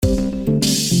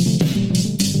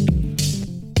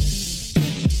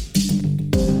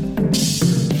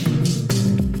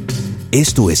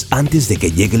Esto es Antes de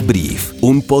que llegue el brief,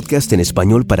 un podcast en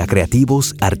español para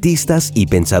creativos, artistas y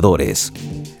pensadores.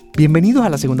 Bienvenidos a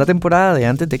la segunda temporada de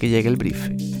Antes de que llegue el brief.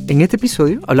 En este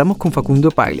episodio hablamos con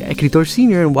Facundo Paglia, escritor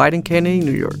senior en Wieden Kennedy,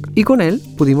 New York. Y con él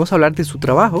pudimos hablar de su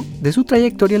trabajo, de su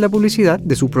trayectoria en la publicidad,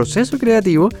 de su proceso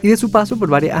creativo y de su paso por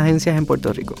varias agencias en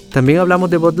Puerto Rico. También hablamos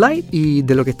de Bud Light y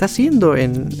de lo que está haciendo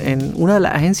en una de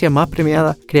las agencias más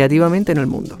premiadas creativamente en el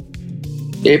mundo.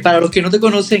 Para los que no te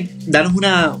conocen, danos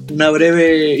una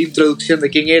breve introducción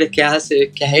de quién eres, qué haces,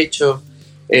 qué has hecho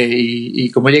y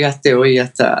cómo llegaste hoy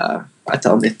hasta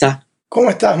donde estás.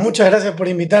 ¿Cómo estás? Muchas gracias por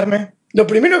invitarme. Lo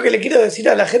primero que le quiero decir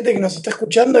a la gente que nos está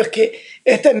escuchando es que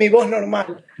esta es mi voz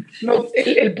normal. No,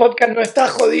 el podcast no está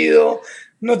jodido,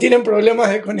 no tienen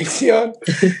problemas de conexión.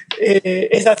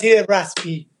 Es así de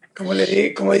raspy,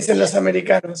 como dicen los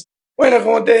americanos. Bueno,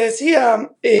 como te decía,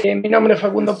 mi nombre es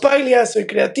Facundo Paglia, soy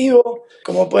creativo.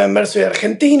 Como pueden ver, soy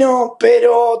argentino,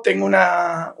 pero tengo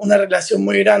una relación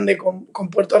muy grande con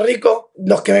Puerto Rico.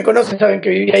 Los que me conocen saben que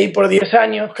viví ahí por 10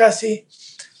 años casi,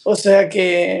 o sea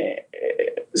que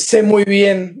sé muy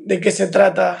bien de qué se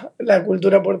trata la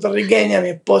cultura puertorriqueña. Mi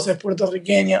esposa es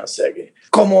puertorriqueña, o sea que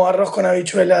como arroz con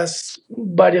habichuelas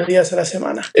varios días a la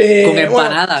semana. Con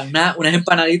empanadas, unas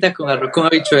empanaditas con arroz con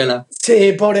habichuelas.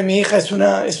 Sí, pobre mi hija, es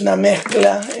una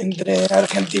mezcla entre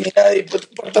argentinidad y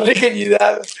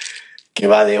puertorriqueñad que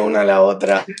va de una a la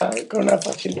otra con una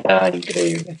facilidad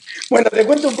increíble. Bueno, te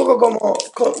cuento un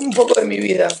poco de mi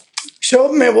vida.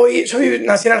 Yo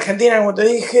nací en Argentina, como te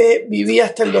dije, viví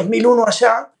hasta el 2001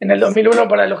 allá. En el 2001,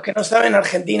 para los que no saben,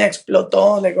 Argentina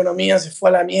explotó, la economía se fue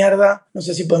a la mierda. No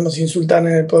sé si podemos insultar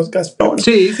en el podcast. Pero bueno.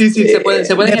 Sí, se puede.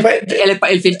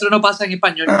 El filtro no pasa en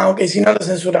español. Ok, si no lo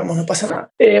censuramos, no pasa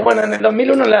nada. Bueno, en el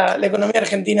 2001 la economía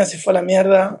argentina se fue a la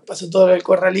mierda, pasó todo el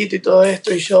corralito y todo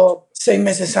esto, y yo 6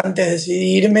 meses antes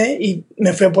decidí irme y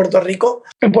me fui a Puerto Rico.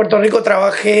 En Puerto Rico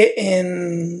trabajé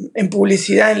en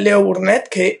publicidad en Leo Burnett,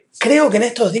 que creo que en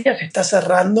estos días está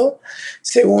cerrando,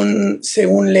 según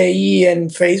leí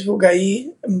en Facebook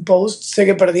ahí, en post. Sé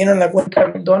que perdieron la cuenta de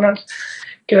McDonald's,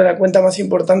 que era la cuenta más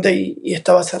importante, y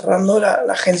estaba cerrando la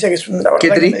agencia, que es la verdad. Qué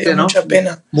triste, que me dio, ¿no? Mucha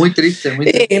pena. Muy triste.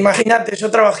 Imagínate, yo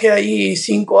trabajé ahí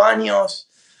 5 años,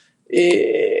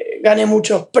 gané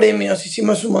muchos premios,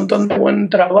 hicimos un montón de buen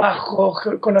trabajo,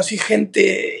 conocí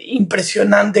gente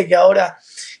impresionante que ahora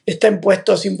está en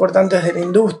puestos importantes de la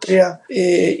industria,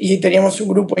 y teníamos un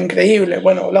grupo increíble.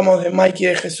 Bueno, hablamos de Mike y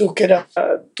de Jesús, que era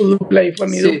tu dupla y fue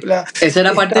mi dupla. Eso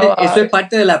es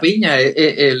parte de la piña.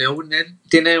 Leo Burnett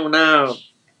tiene una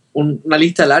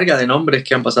lista larga de nombres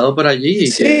que han pasado por allí.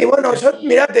 Sí, bueno,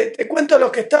 mirá, te cuento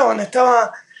los que estaban.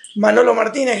 Estaba Manolo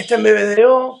Martínez, que está en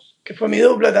BBDO, que fue mi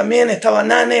dupla también. Estaba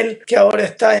Nanel, que ahora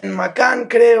está en Macán,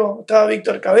 creo. Estaba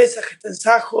Víctor Cabezas, que está en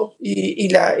Sajo, y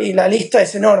la lista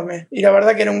es enorme. Y la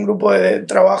verdad que era un grupo de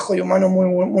trabajo y humano muy,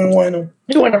 muy bueno.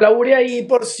 Y bueno, laburé ahí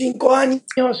por 5 años,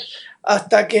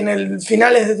 hasta que en el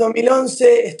finales de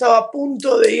 2011 estaba a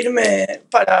punto de irme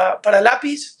para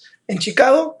Lápiz, en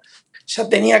Chicago. Ya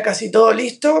tenía casi todo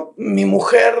listo. Mi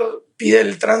mujer pide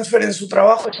el transfer en su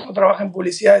trabajo. Ella no trabaja en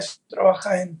publicidad, ella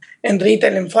trabaja en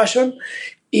retail, en fashion.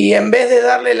 Y en vez de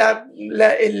darle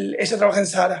ella trabaja en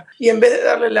Zara, y en vez de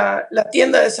darle la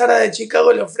tienda de Zara de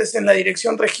Chicago, le ofrecen la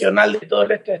dirección regional de todo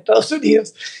el este de Estados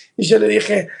Unidos. Y yo le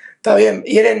dije, está bien.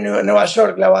 Y era en Nueva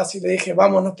York la base, y le dije,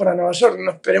 vámonos para Nueva York,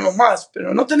 no esperemos más.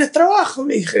 Pero no tenés trabajo,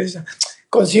 me dije ella.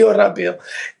 Consigo rápido.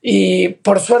 Y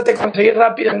por suerte conseguí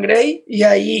rápido en Grey, y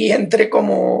ahí entré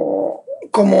como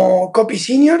copy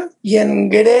senior, y en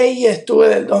Grey estuve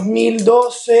del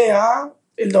 2012 a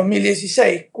el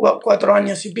 2016, 4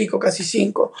 años y pico, casi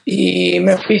 5. Y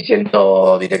me fui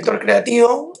siendo director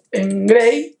creativo en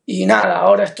Grey, y nada,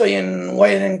 ahora estoy en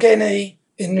Wieden Kennedy,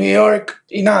 en New York,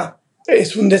 y nada,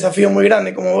 es un desafío muy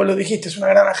grande, como vos lo dijiste, es una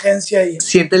gran agencia.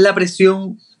 ¿Sientes la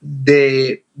presión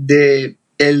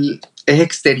es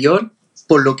exterior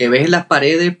por lo que ves en las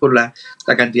paredes, por la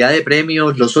cantidad de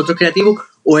premios, los otros creativos,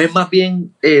 o es más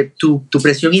bien tu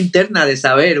presión interna de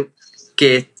saber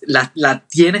que la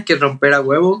tienes que romper a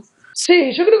huevo?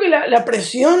 Sí, yo creo que la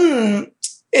presión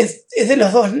es de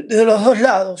los dos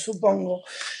lados, supongo.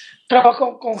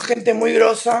 Trabajo con gente muy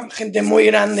grosa, gente muy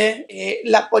grande.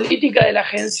 La política de la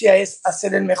agencia es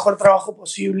hacer el mejor trabajo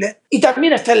posible. Y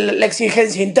también está la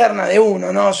exigencia interna de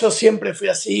uno, ¿no? Yo siempre fui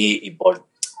así,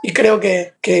 y creo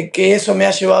que eso me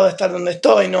ha llevado a estar donde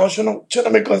estoy, ¿no? Yo no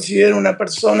me considero una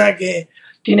persona que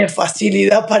tiene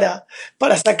facilidad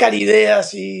para sacar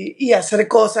ideas y hacer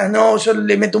cosas, ¿no? Yo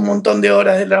le meto un montón de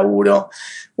horas de laburo,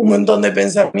 un montón de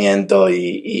pensamiento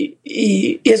y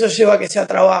eso lleva a que sea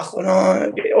trabajo, ¿no?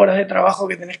 Horas de trabajo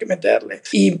que tenés que meterle.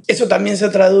 Y eso también se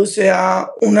traduce a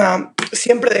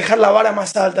siempre dejar la vara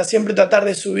más alta, siempre tratar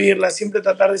de subirla, siempre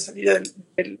tratar de salir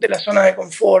de la zona de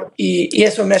confort. Y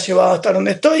eso me ha llevado a estar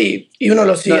donde estoy y uno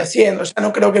lo sigue haciendo. Ya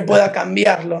no creo que pueda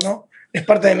cambiarlo, ¿no? Es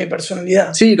parte de mi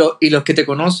personalidad. Sí, y los que te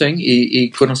conocen y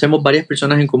conocemos varias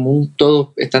personas en común, todos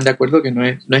están de acuerdo que no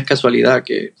es casualidad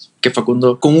que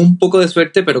Facundo, con un poco de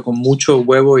suerte, pero con mucho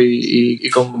huevo y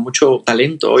con mucho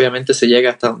talento, obviamente se llega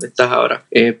hasta donde estás ahora.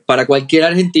 Para cualquier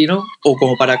argentino o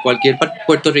como para cualquier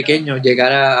puertorriqueño,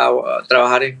 llegar a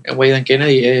trabajar en Wieden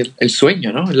Kennedy es el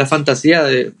sueño, ¿no? Es la fantasía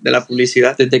de la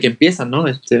publicidad desde que empiezan, ¿no?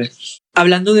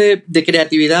 Hablando de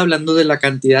creatividad, hablando de la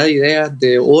cantidad de ideas,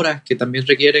 de horas que también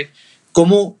requiere,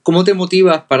 ¿cómo te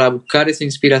motivas para buscar esa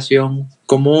inspiración?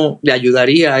 ¿Cómo le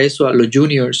ayudaría a eso a los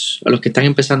juniors, a los que están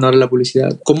empezando ahora la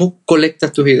publicidad? ¿Cómo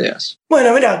colectas tus ideas?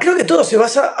 Bueno, mira, creo que todo se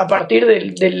basa a partir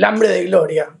del hambre de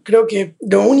gloria. Creo que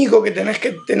lo único que tenés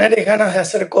que tener es ganas de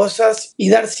hacer cosas y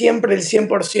dar siempre el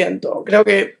 100%. Creo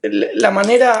que la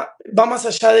manera va más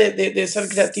allá de ser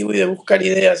creativo y de buscar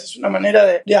ideas. Es una manera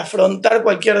de afrontar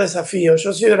cualquier desafío.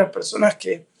 Yo soy de las personas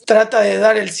que trata de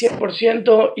dar el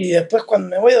 100% y después cuando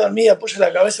me voy a dormir apoyo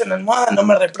la cabeza en la almohada, no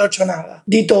me reprocho nada.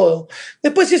 Di todo.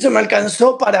 Después si eso me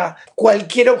alcanzó para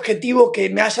cualquier objetivo que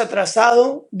me haya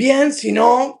trazado, bien, si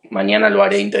no, mañana lo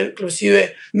haré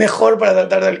inclusive mejor para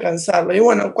tratar de alcanzarlo. Y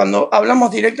bueno, cuando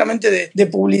hablamos directamente de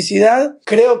publicidad,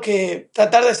 creo que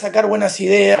tratar de sacar buenas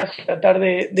ideas, tratar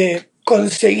de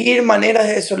conseguir maneras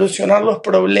de solucionar los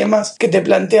problemas que te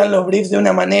plantean los briefs de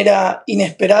una manera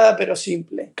inesperada pero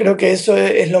simple. Creo que eso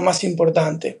es lo más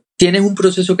importante. ¿Tienes un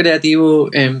proceso creativo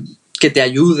que te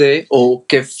ayude o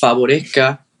que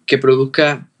favorezca, que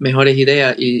produzca mejores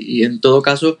ideas y en todo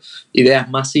caso ideas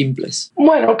más simples?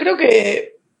 Bueno, creo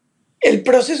que el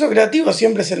proceso creativo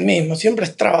siempre es el mismo, siempre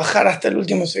es trabajar hasta el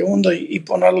último segundo y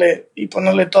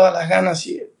ponerle todas las ganas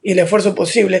y el esfuerzo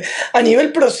posible. A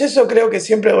nivel proceso creo que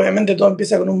siempre, obviamente, todo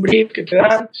empieza con un brief que te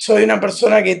dan. Soy una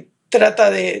persona que trata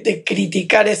de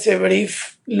criticar ese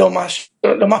brief lo más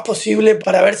posible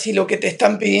para ver si lo que te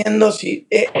están pidiendo si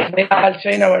es real, si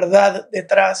hay una verdad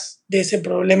detrás de ese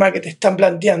problema que te están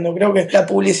planteando. Creo que la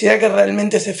publicidad que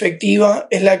realmente es efectiva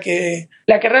es la que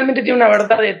realmente tiene una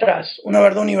verdad detrás, una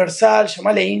verdad universal,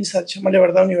 llamale insight, llamale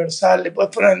verdad universal, le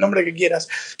puedes poner el nombre que quieras,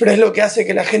 pero es lo que hace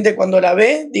que la gente cuando la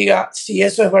ve diga, si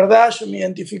eso es verdad, yo me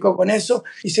identifico con eso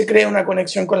y se crea una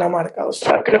conexión con la marca. O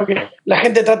sea, creo que la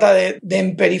gente trata de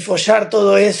emperifollar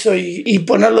todo eso y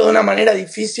ponerlo de una manera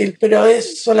difícil, pero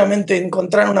es solamente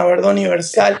encontrar una verdad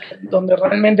universal donde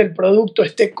realmente el producto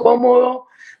esté cómodo,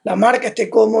 la marca esté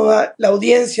cómoda, la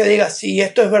audiencia diga sí,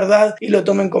 esto es verdad y lo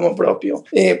tomen como propio.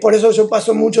 Por eso yo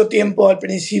paso mucho tiempo al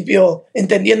principio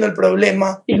entendiendo el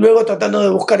problema y luego tratando de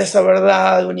buscar esa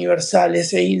verdad universal,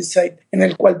 ese insight en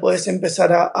el cual puedes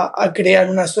empezar a crear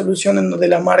una solución en donde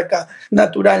la marca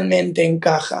naturalmente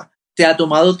encaja. ¿Te ha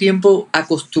tomado tiempo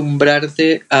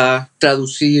acostumbrarte a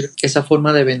traducir esa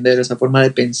forma de vender, esa forma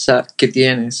de pensar que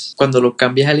tienes cuando lo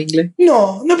cambias al inglés?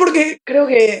 No, porque creo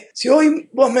que si hoy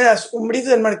vos me das un brief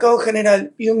del mercado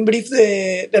general y un brief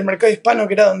del mercado hispano,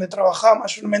 que era donde trabajaba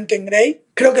mayormente en Grey,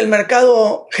 creo que el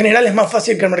mercado general es más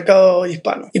fácil que el mercado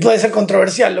hispano. Y puede ser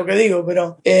controversial lo que digo,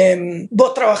 pero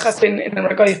vos trabajás en el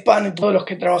mercado hispano y todos los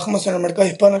que trabajamos en el mercado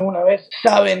hispano alguna vez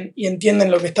saben y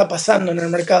entienden lo que está pasando en el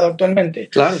mercado actualmente.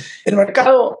 Claro. El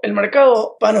mercado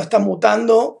hispano está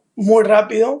mutando muy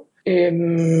rápido,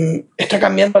 está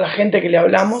cambiando a la gente que le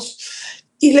hablamos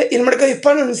y el mercado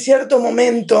hispano en cierto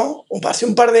momento, hace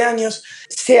un par de años,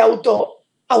 se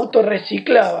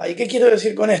autorreciclaba. ¿Y qué quiero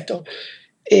decir con esto?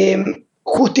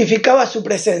 Justificaba su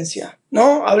presencia,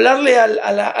 ¿no? Hablarle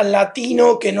al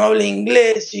latino que no hable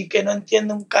inglés y que no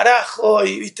entiende un carajo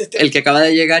y ¿viste? El que acaba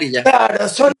de llegar y ya. Claro,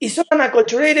 son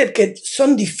acculturated, que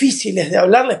son difíciles de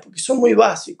hablarles porque son muy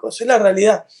básicos, es la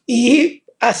realidad. Y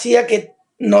hacía que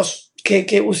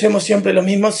usemos siempre los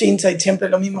mismos insights, siempre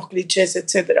los mismos clichés,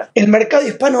 etc. El mercado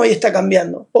hispano hoy está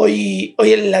cambiando. Hoy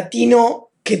el latino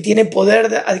que tiene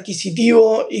poder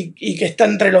adquisitivo y que está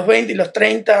entre los 20 y los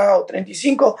 30 o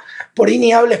 35, por ahí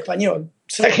ni habla español.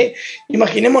 O sea que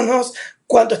imaginémonos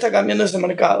cuánto está cambiando ese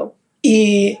mercado.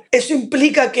 Y eso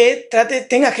implica que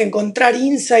tengas que encontrar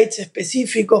insights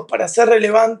específicos para ser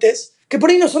relevantes que por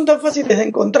ahí no son tan fáciles de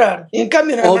encontrar. Y en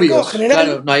cambio en el mercado general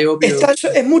claro, no hay obvio.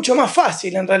 es mucho más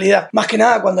fácil en realidad. Más que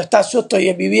nada cuando yo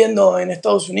estoy viviendo en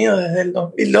Estados Unidos desde el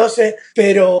 2012,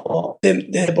 pero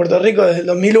desde Puerto Rico desde el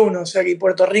 2001. O sea que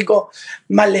Puerto Rico,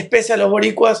 mal les pese a los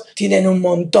boricuas, tienen un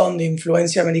montón de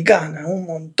influencia americana, un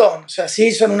montón. O sea,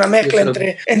 sí, son una mezcla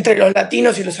entre los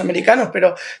latinos y los americanos,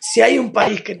 pero si hay un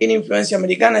país que tiene influencia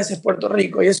americana, ese es Puerto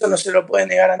Rico, y eso no se lo puede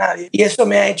negar a nadie. Y eso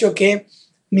me ha hecho que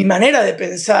mi manera de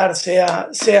pensar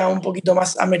sea un poquito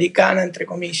más americana, entre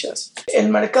comillas. El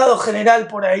mercado general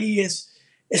por ahí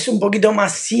es un poquito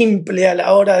más simple a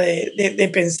la hora de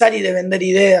pensar y de vender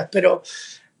ideas, pero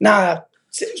nada,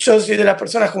 yo soy de las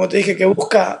personas, como te dije, que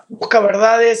busca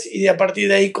verdades y a partir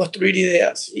de ahí construir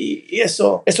ideas, y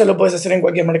eso lo puedes hacer en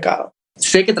cualquier mercado.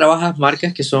 Sé que trabajas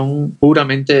marcas que son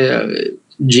puramente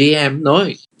GM, ¿no?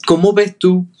 ¿Cómo ves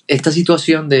tú esta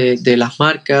situación de las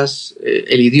marcas,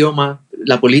 el idioma,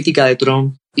 la política de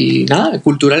Trump y nada,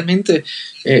 culturalmente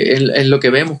en lo que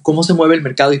vemos, cómo se mueve el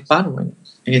mercado hispano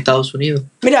en Estados Unidos?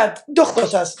 Mira, dos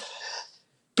cosas.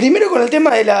 Primero, con el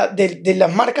tema de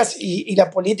las marcas y la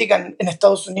política en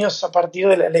Estados Unidos a partir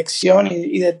de la elección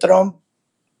y de Trump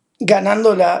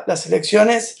ganando las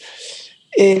elecciones,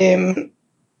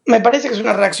 me parece que es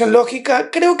una reacción lógica.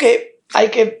 Creo que hay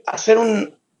que hacer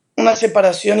una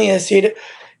separación y decir,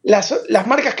 las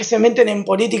marcas que se meten en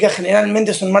política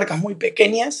generalmente son marcas muy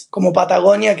pequeñas, como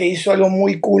Patagonia, que hizo algo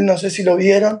muy cool, no sé si lo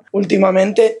vieron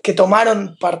últimamente, que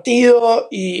tomaron partido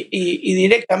y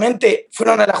directamente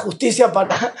fueron a la justicia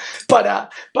para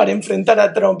enfrentar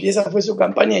a Trump, y esa fue su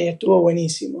campaña y estuvo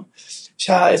buenísimo.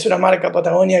 Ya es una marca,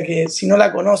 Patagonia, que si no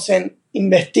la conocen,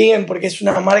 investiguen, porque es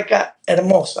una marca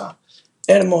hermosa,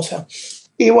 hermosa.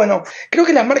 Y bueno, creo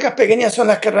que las marcas pequeñas son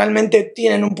las que realmente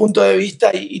tienen un punto de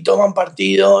vista y toman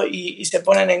partido y se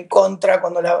ponen en contra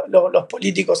cuando los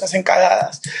políticos hacen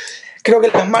cagadas. Creo que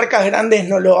las marcas grandes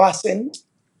no lo hacen.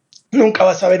 Nunca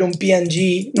vas a ver un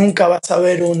P&G, nunca vas a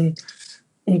ver un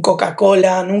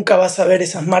Coca-Cola, nunca vas a ver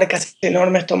esas marcas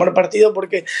enormes tomar partido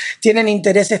porque tienen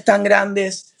intereses tan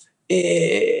grandes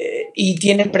y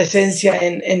tienen presencia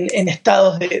en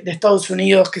estados de Estados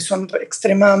Unidos que son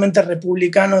extremadamente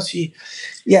republicanos, y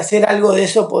hacer algo de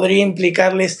eso podría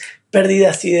implicarles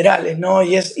pérdidas siderales, ¿no?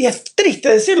 Y es triste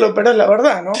decirlo, pero es la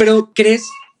verdad, ¿no? Pero ¿crees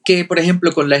que, por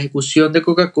ejemplo, con la ejecución de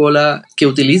Coca-Cola, que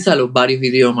utiliza los varios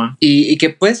idiomas y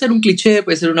que puede ser un cliché,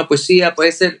 puede ser una poesía,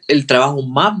 puede ser el trabajo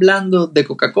más blando de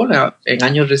Coca-Cola en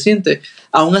años recientes,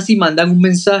 aún así mandan un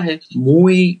mensaje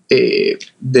muy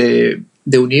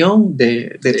de unión,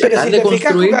 de tratar de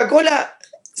construir?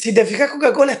 Si te fijas,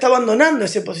 Coca-Cola está abandonando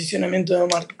ese posicionamiento de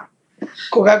marca.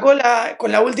 Coca-Cola,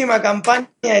 con la última campaña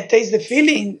de Taste the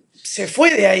Feeling, se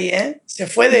fue de ahí, se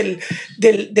fue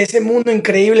de ese mundo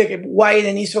increíble que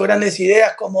Wyden hizo grandes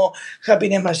ideas como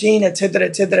Happiness Machine, etcétera,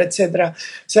 etcétera, etcétera.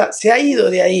 O sea, se ha ido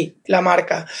de ahí la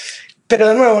marca. Pero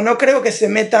de nuevo, no creo que se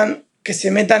metan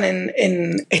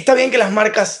en... Está bien que las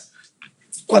marcas,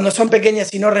 cuando son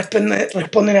pequeñas y no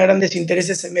responden a grandes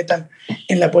intereses, se metan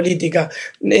en la política.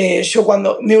 Yo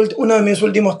uno de mis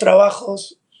últimos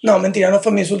trabajos, no, mentira, no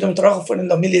fue mis últimos trabajos, fue en el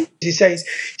 2016,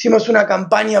 hicimos una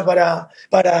campaña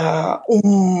para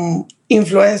un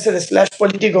influencer /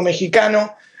 político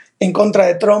mexicano en contra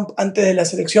de Trump antes de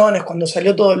las elecciones, cuando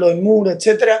salió todo lo del muro,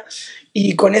 etc.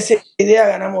 Y con esa idea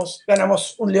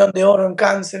ganamos un León de Oro en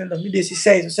Cannes en el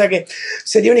 2016. O sea que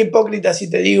sería una hipócrita si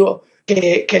te digo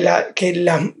que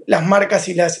las marcas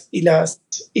y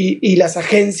las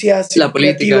agencias, la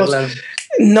política, claro,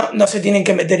 no se tienen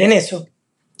que meter en eso.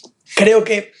 Creo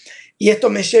que, y esto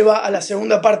me lleva a la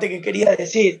segunda parte que quería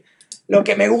decir, lo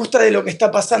que me gusta de lo que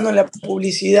está pasando en la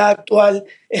publicidad actual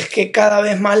es que cada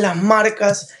vez más las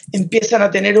marcas empiezan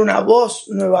a tener una voz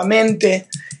nuevamente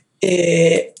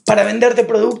para venderte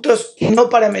productos, no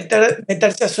para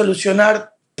meterse a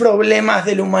solucionar problemas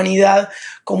de la humanidad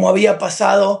como había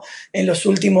pasado en los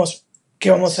últimos,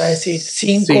 ¿qué vamos a decir?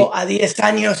 5 a 10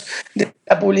 años de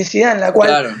la publicidad, en la cual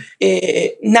claro,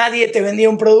 nadie te vendía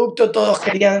un producto, todos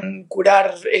querían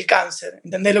curar el cáncer.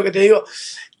 ¿Entendés lo que te digo?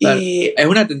 claro. Y es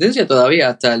una tendencia todavía,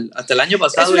 hasta el año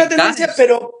pasado. Es una tendencia, Cannes,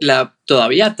 pero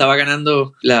todavía estaba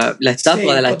ganando la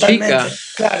estatua de la chica.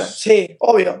 Claro, sí,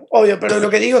 obvio, pero lo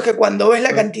que digo es que cuando ves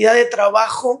la cantidad de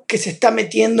trabajo que se está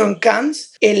metiendo en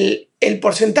Cannes, el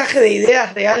porcentaje de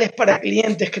ideas reales para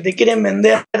clientes que te quieren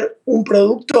vender un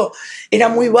producto era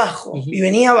muy bajo y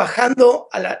venía bajando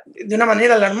de una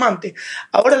manera alarmante.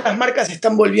 Ahora las marcas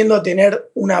están volviendo a tener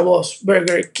una voz,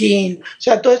 Burger King, o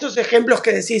sea, todos esos ejemplos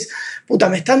que decís, puta,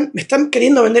 me están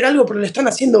queriendo vender algo, pero lo están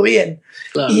haciendo bien.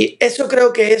 Claro. Y eso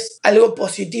creo que es algo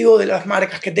positivo de las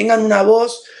marcas, que tengan una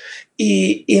voz,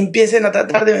 y empiecen a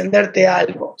tratar de venderte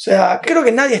algo. O sea, creo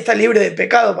que nadie está libre de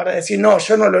pecado para decir, no,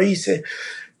 yo no lo hice.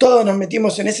 Todos nos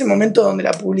metimos en ese momento donde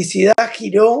la publicidad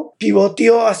giró,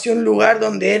 pivoteó hacia un lugar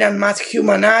donde eran más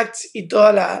human acts y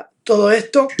todo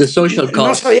esto. The social cause.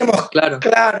 No sabíamos, claro,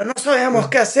 no sabíamos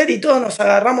qué hacer y todos nos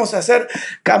agarramos a hacer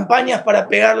campañas para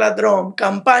pegarle a Trump,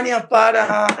 campañas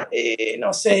para,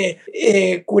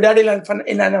 curar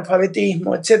el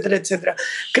analfabetismo, etcétera, etcétera.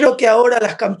 Creo que ahora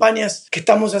las campañas que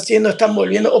estamos haciendo están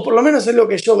volviendo, o por lo menos es lo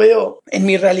que yo veo en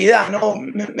mi realidad, ¿no?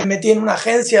 Me metí en una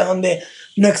agencia donde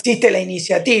no existe la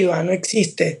iniciativa, no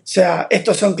existe. O sea,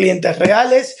 estos son clientes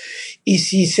reales y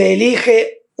si se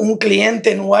elige un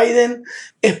cliente en Widen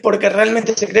es porque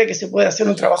realmente se cree que se puede hacer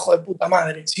un trabajo de puta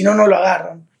madre, si no, no lo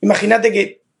agarran. Imagínate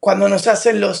que cuando nos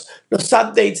hacen los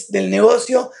updates del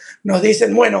negocio, nos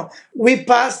dicen, bueno, we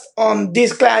passed on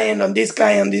this client, on this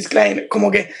client, on this client, como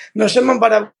que nos llaman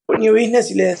para New Business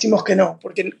y le decimos que no,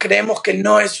 porque creemos que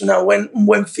no es un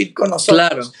buen fit con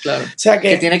nosotros. Claro. O sea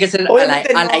que tiene que ser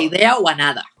a la idea o a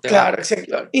nada. Claro,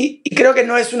 exacto. Y creo que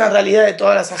no es una realidad de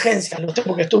todas las agencias, lo sé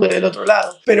porque estuve del otro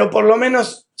lado, pero por lo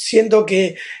menos siento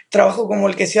que trabajo como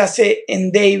el que se hace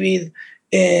en David,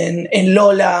 en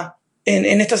Lola,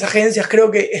 en estas agencias, creo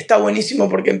que está buenísimo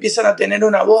porque empiezan a tener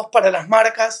una voz para las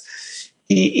marcas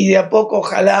y de a poco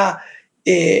ojalá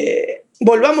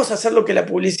volvamos a hacer lo que la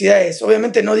publicidad es.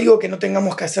 Obviamente no digo que no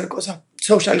tengamos que hacer cosas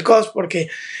social cost, porque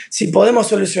si podemos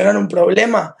solucionar un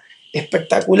problema,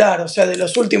 espectacular. O sea, de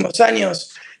los últimos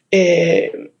años,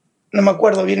 no me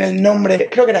acuerdo bien el nombre,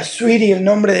 creo que era Sweetie el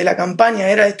nombre de la campaña,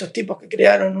 era de estos tipos que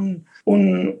crearon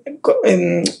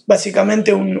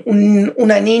básicamente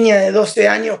una niña de 12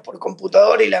 años por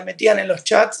computadora y la metían en los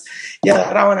chats y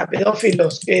agarraban a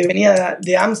pedófilos, que venía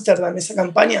de Ámsterdam esa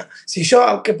campaña. Si yo,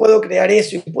 aunque puedo crear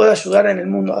eso y puedo ayudar en el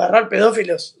mundo a agarrar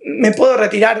pedófilos, me puedo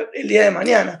retirar el día de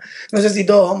mañana. No sé si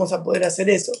todos vamos a poder hacer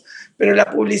eso, pero la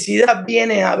publicidad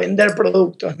viene a vender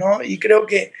productos, ¿no? Y creo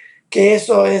que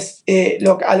eso es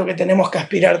a lo que tenemos que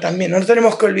aspirar también. No nos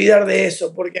tenemos que olvidar de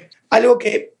eso, porque algo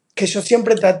que yo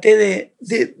siempre traté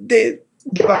de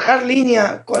bajar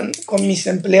línea con mis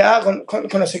empleados,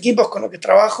 con los equipos con los que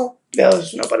trabajo, empleados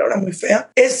es una palabra muy fea,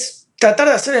 es tratar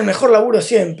de hacer el mejor laburo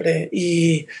siempre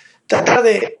y tratar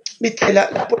de, viste,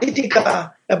 la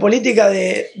política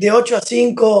de 8 a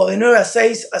 5, de 9 a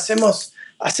 6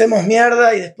 hacemos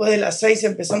mierda y después de las 6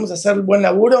 empezamos a hacer buen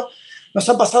laburo, nos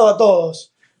ha pasado a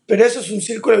todos, pero eso es un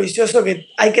círculo vicioso que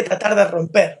hay que tratar de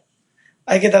romper.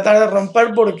 Hay que tratar de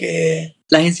romper porque...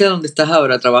 La agencia donde estás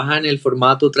ahora trabaja en el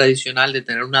formato tradicional de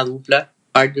tener una dupla,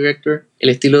 art director, el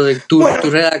estilo de tú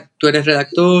eres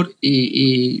redactor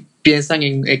y piensan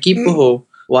en equipos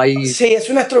o hay... Sí, es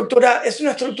una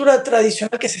estructura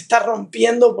tradicional que se está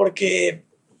rompiendo porque,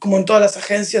 como en todas las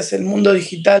agencias, el mundo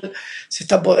digital se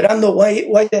está apoderando.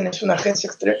 Widen es una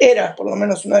agencia, era por lo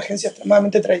menos una agencia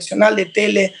extremadamente tradicional de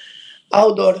tele,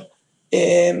 outdoor,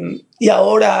 y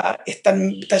ahora está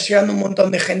llegando un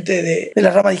montón de gente de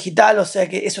la rama digital, o sea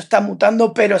que eso está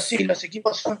mutando, pero sí, los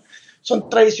equipos son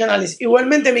tradicionales.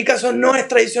 Igualmente en mi caso no es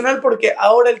tradicional porque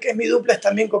ahora el que es mi dupla es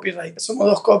también copywriter. Somos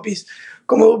 2 copies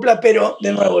como dupla, pero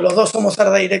de nuevo, los dos somos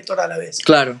art director a la vez.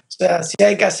 Claro. O sea, si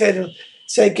hay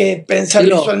que pensar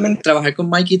visualmente. Trabajar con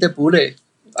Mikey te pule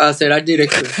a ser art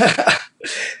director.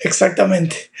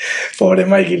 Exactamente. Pobre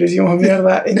Mikey, lo hicimos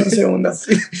mierda en un segundo.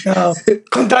 No,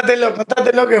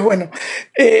 contrátenlo que es bueno.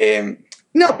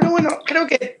 No, pero bueno, creo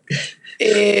que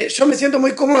yo me siento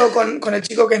muy cómodo con el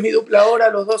chico que es mi dupla ahora.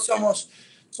 Los dos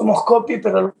somos copy,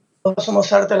 pero los dos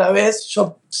somos arte a la vez.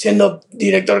 Yo, siendo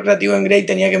director creativo en Grey,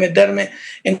 tenía que meterme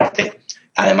en arte.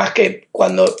 Además que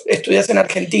cuando estudias en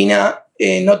Argentina,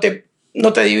 no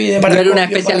te dividen. No era una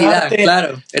especialidad,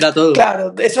 claro, era todo.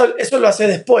 Claro, eso lo haces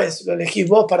después, lo elegís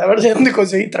vos para ver de dónde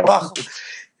conseguir trabajo.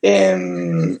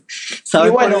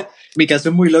 ¿Sabes? Bueno, mi caso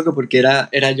es muy loco porque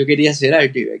yo quería ser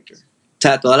art director, o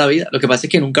sea, toda la vida. Lo que pasa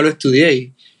es que nunca lo estudié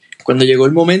y cuando llegó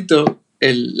el momento,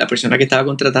 la persona que estaba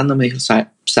contratando me dijo,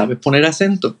 ¿sabes poner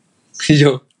acento? Y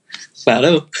yo,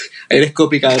 claro, eres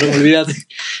copy, cabrón, olvídate,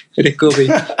 eres copy,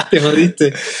 te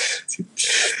jodiste.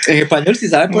 En español, si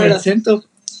sabes poner acento,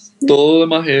 todo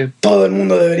demás es... Todo el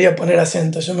mundo debería poner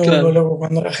acento. Yo me vuelvo loco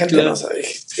cuando la gente no sabe.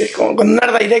 Es como cuando un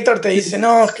art director te dice,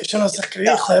 no, es que yo no sé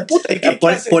escribir, hijo de puta.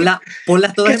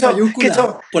 Ponlas todas en mayúsculas.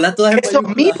 Ponlas todas en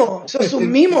mayúsculas. Sos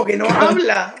un mimo que no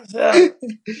habla. O sea,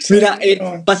 mira,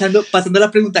 pasando a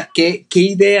las preguntas, ¿qué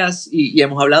ideas, y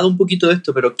hemos hablado un poquito de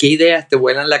esto, pero qué ideas te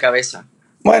vuelan la cabeza?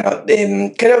 Bueno,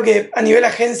 creo que a nivel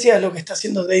agencia lo que está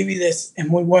haciendo David es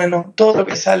muy bueno. Todo lo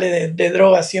que sale de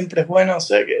droga siempre es bueno, o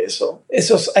sea que eso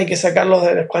hay que sacarlos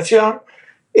de la ecuación.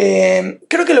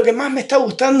 Creo que lo que más me está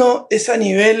gustando es a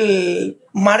nivel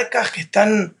marcas que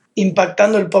están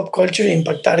impactando el pop culture.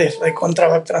 Impactar es contra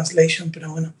back translation,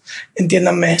 pero bueno,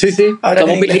 entiéndanme. Sí, sí, Ahora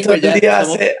somos en inglés todo el bilingües día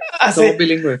ya, somos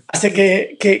bilingües. hace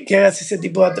que hagas ese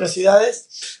tipo de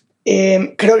atrocidades.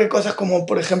 Creo que cosas como,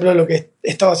 por ejemplo, lo que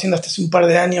estaba haciendo hasta hace un par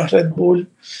de años Red Bull,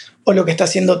 o lo que está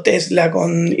haciendo Tesla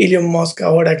con Elon Musk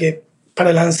ahora, que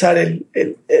para lanzar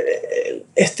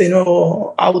este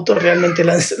nuevo auto realmente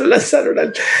lo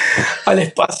lanzaron al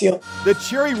espacio. The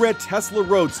cherry red Tesla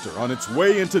Roadster on its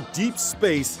way into deep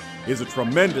space is a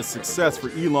tremendous success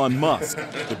for Elon Musk,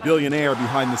 the billionaire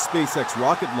behind the SpaceX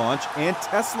rocket launch and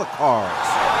Tesla cars.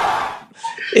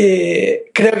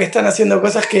 Creo que están haciendo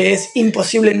cosas que es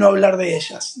imposible no hablar de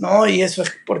ellas, ¿no? Y eso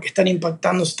es porque están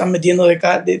impactando, se están metiendo de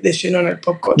lleno en el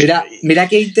pop culture. Mira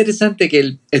qué interesante que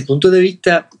el punto de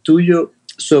vista tuyo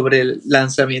sobre el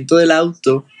lanzamiento del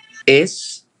auto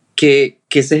es que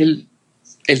ese es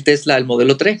el Tesla, el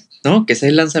modelo 3, ¿no? Que ese es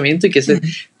el lanzamiento y que ese,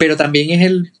 pero también es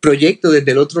el proyecto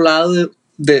desde el otro lado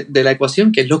de la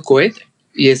ecuación, que es los cohetes.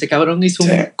 Y ese cabrón hizo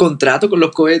un contrato con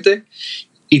los cohetes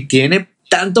y tiene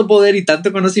tanto poder y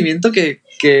tanto conocimiento que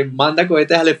manda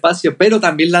cohetes al espacio, pero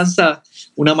también lanza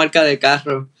una marca de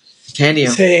carro.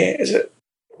 Genio. Sí,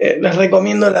 les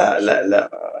recomiendo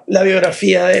la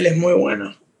biografía de él, es muy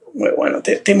bueno. Muy bueno,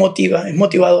 te motiva, es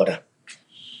motivadora.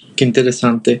 Qué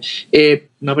interesante.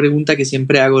 Una pregunta que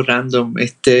siempre hago random.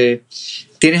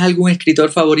 ¿Tienes algún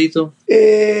escritor favorito?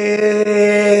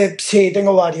 Sí,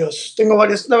 tengo varios.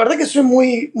 La verdad que soy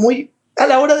muy... A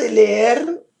la hora de leer,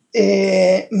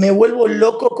 me vuelvo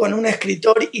loco con un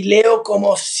escritor y leo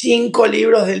como 5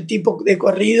 libros del tipo de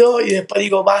corrido y después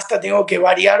digo, basta, tengo que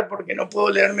variar porque no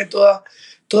puedo leerme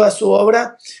toda su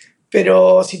obra.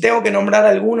 Pero si tengo que nombrar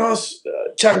algunos,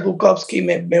 Charles Bukowski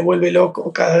me vuelve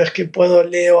loco. Cada vez que puedo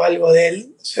leo algo de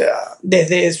él. O sea,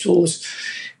 desde sus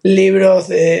libros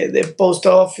de Post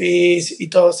Office y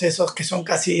todos esos que son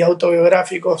casi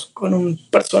autobiográficos con un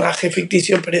personaje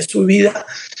ficticio, pero es su vida.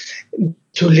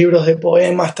 Sus libros de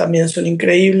poemas también son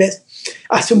increíbles.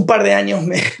 Hace un par de años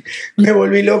me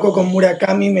volví loco con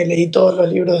Murakami, me leí todos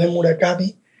los libros de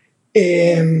Murakami.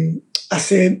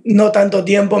 Hace no tanto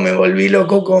tiempo me volví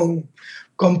loco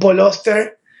con Paul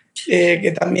Auster,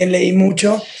 que también leí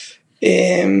mucho.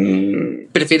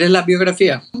 ¿Prefieres la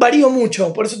biografía? Varío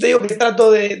mucho, por eso te digo que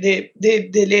trato de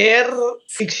leer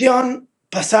ficción,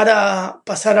 pasar a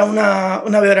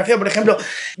una biografía. Por ejemplo,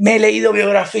 me he leído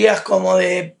biografías como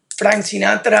de Frank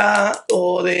Sinatra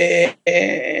o de,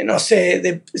 no sé,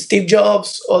 de Steve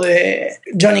Jobs o de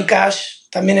Johnny Cash.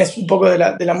 También es un poco de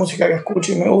la música que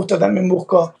escucho y me gusta. También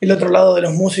busco el otro lado de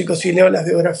los músicos y leo las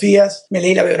biografías. Me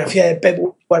leí la biografía de Pep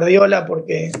Guardiola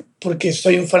porque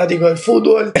soy un fanático del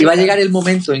fútbol. Iba a llegar el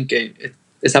momento en que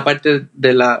esa parte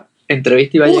de la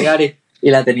entrevista iba a llegar y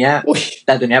la tenía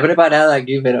preparada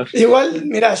aquí, pero... Igual,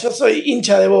 mira, yo soy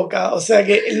hincha de Boca, o sea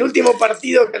que el último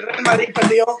partido que el Real Madrid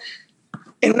perdió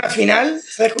en una final,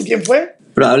 ¿sabes con quién fue?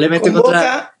 Probablemente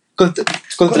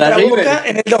contra River. Boca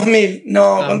en el 2000.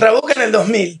 Contra Boca en el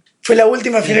 2000. Fue la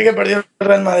última final que perdió el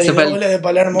Real Madrid. Los goles de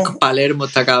Palermo. Palermo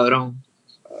está cabrón.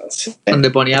 Sí.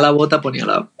 Donde ponía la bota, ponía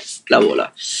la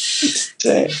bola.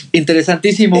 Sí.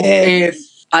 Interesantísimo.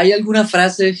 ¿Hay alguna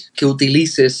frase que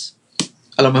utilices,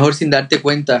 a lo mejor sin darte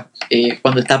cuenta,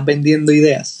 cuando estás vendiendo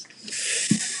ideas?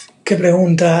 Qué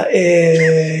pregunta.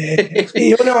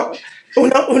 Y uno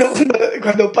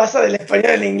cuando pasa del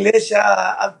español al inglés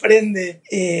ya aprende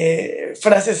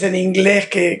frases en inglés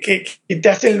que te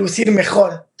hacen lucir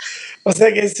mejor. O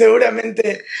sea que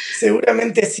seguramente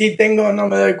sí tengo, no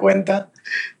me doy cuenta.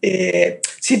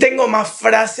 Sí tengo más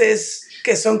frases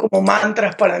que son como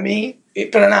mantras para mí,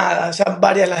 pero nada, ya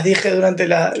varias las dije durante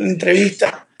la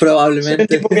entrevista. Probablemente. Soy un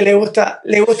tipo que le gusta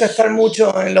estar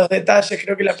mucho en los detalles,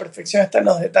 creo que la perfección está en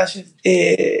los detalles.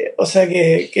 O sea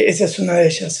que esa es una de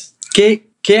ellas.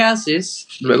 ¿Qué haces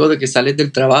luego de que sales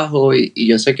del trabajo? Y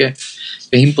yo sé que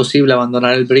es imposible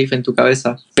abandonar el brief en tu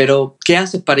cabeza, pero ¿qué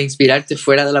haces para inspirarte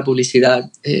fuera de la publicidad?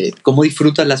 ¿Cómo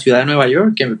disfrutas la ciudad de Nueva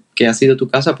York, que ha sido tu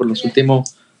casa por los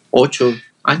últimos 8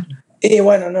 años?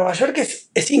 Bueno, Nueva York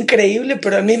es increíble,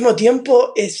 pero al mismo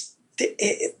tiempo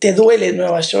te duele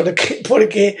Nueva York,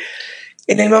 porque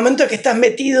en el momento que estás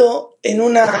metido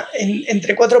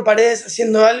entre 4 paredes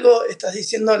haciendo algo, estás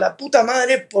diciendo, la puta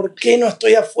madre, ¿por qué no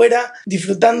estoy afuera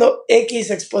disfrutando X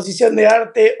exposición de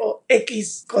arte o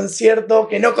X concierto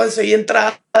que no conseguí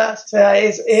entradas? O sea,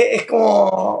 es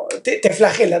como... Te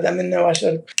flagela también Nueva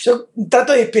York. Yo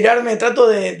trato de inspirarme, trato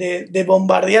de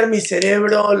bombardear mi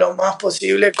cerebro lo más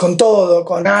posible con todo,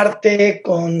 con arte,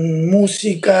 con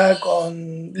música,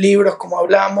 con libros como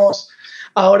hablamos.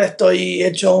 Ahora estoy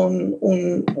hecho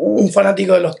un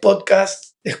fanático de los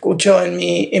podcasts. Escucho en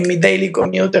mi daily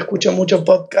commute, escucho muchos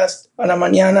podcasts a la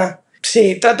mañana.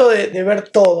 Sí, trato de ver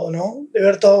todo, ¿no? De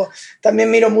ver todo.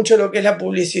 También miro mucho lo que es la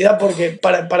publicidad porque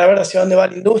para ver hacia dónde va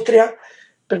la industria,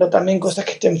 pero también cosas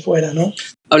que estén fuera, ¿no?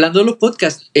 Hablando de los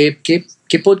podcasts,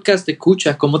 ¿qué podcast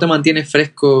escuchas? ¿Cómo te mantienes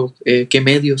fresco? ¿Qué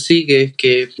medios sigues?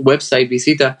 ¿Qué website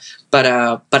visitas?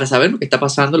 Para saber lo que está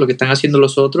pasando, lo que están haciendo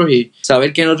los otros y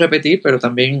saber qué no repetir, pero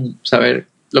también saber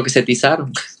lo que se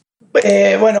tizaron.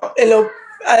 Bueno,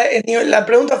 la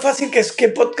pregunta fácil que es ¿qué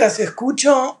podcast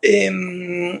escucho?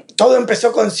 Todo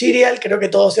empezó con Serial, creo que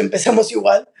todos empezamos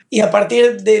igual. Y a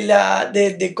partir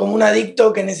de como un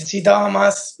adicto que necesitaba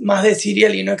más de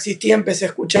Serial y no existía, empecé a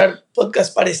escuchar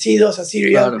podcasts parecidos a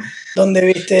Serial, Claro. donde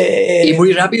viste... Y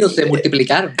muy rápido se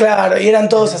multiplicaron. Claro, y eran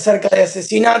todos acerca de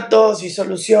asesinatos y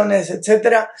soluciones,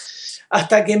 etcétera,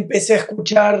 hasta que empecé a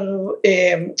escuchar,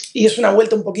 y es una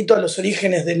vuelta un poquito a los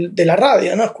orígenes de la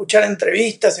radio, ¿no? Escuchar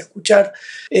entrevistas, escuchar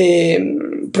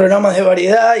programas de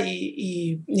variedad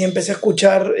y empecé a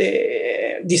escuchar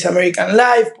This American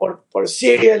Life por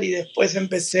Serial y después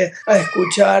empecé a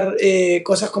escuchar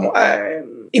cosas como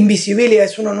Invisibilia,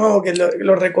 es uno nuevo que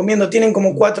lo recomiendo, tienen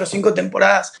como 4 o 5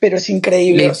 temporadas, pero es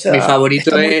increíble. Mi, o sea, mi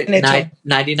favorito está muy es bien hecho.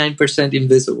 99%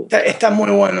 Invisible. Están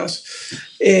muy buenos.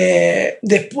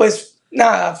 Después,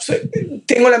 nada,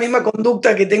 tengo la misma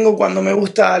conducta que tengo cuando me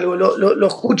gusta algo. Lo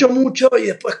escucho mucho y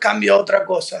después cambio a otra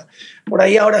cosa. Por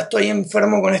ahí ahora estoy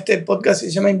enfermo con este podcast que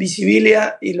se llama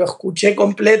Invisibilia y lo escuché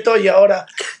completo y ahora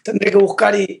tendré que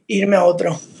buscar y irme a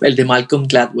otro. El de Malcolm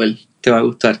Gladwell, te va a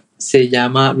gustar. Se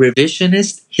llama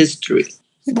Revisionist History.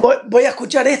 Voy a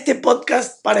escuchar este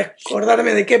podcast para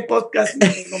acordarme de qué podcast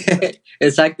me compré.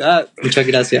 Exacto, muchas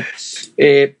gracias.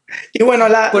 Y bueno,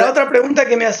 la otra pregunta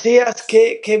que me hacías,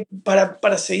 que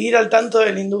para seguir al tanto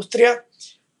de la industria,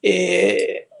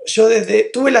 yo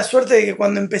tuve la suerte de que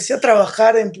cuando empecé a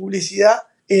trabajar en publicidad,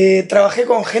 trabajé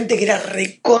con gente que era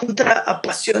recontra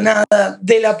apasionada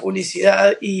de la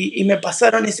publicidad y me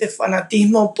pasaron ese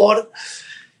fanatismo por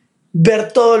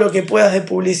ver todo lo que puedas de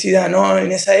publicidad, ¿no?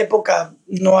 En esa época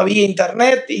no había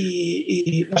internet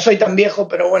y no soy tan viejo,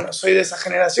 pero bueno, soy de esa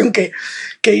generación que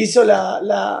hizo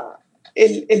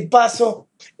el paso.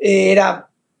 Era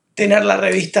tener la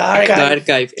revista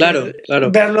Archive, claro.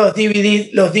 Ver los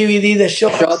DVD de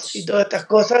shots y todas estas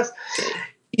cosas.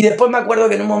 Y después me acuerdo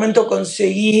que en un momento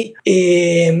conseguí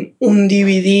un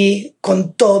DVD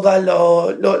con todos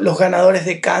los ganadores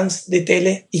de Cannes de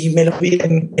tele y me los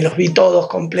vi todos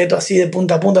completos así de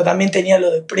punta a punta. También tenía lo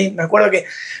de Print. Me acuerdo que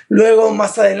luego,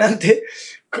 más adelante,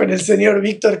 con el señor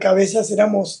Víctor Cabezas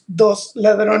éramos 2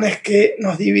 ladrones que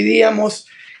nos dividíamos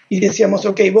y decíamos,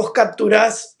 ok, vos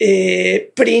capturás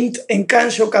Print en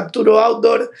Cannes, yo capturo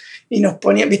Outdoor y nos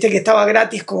ponían, viste que estaba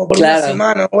gratis como por una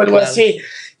semana o algo así.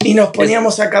 Y nos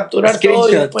poníamos a capturar todo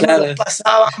y después nos lo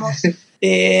pasábamos.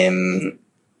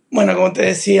 Bueno, como te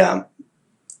decía,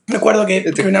 me acuerdo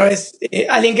que una vez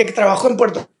alguien que trabajó en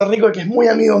Puerto Rico, que es muy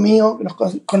amigo mío, nos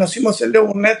conocimos el de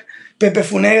Burnett, Pepe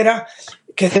Funegra,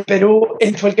 que es de Perú,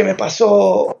 él fue el que me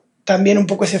pasó también un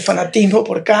poco ese fanatismo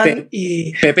por Cannes.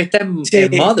 Pepe está en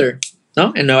Mother,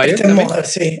 ¿no? En Nueva York. Está en Mother,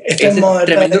 sí. Está en Mother.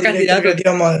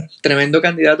 Tremendo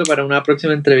candidato para una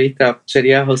próxima entrevista.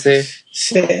 Sería José.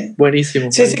 Sí.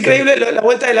 Buenísimo. Sí, es increíble la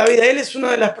vuelta de la vida. Él es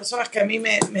una de las personas que a mí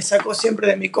me sacó siempre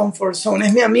de mi comfort zone.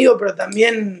 Es mi amigo, pero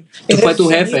también... Fue tu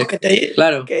jefe.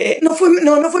 Claro. No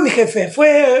fue mi jefe.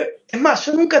 Es más,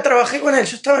 yo nunca trabajé con él.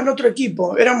 Yo estaba en otro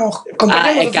equipo. Éramos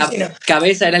compañeros de oficina.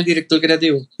 Cabeza era el director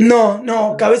creativo.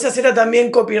 No. Cabezas era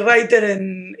también copywriter.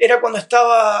 Era cuando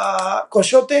estaba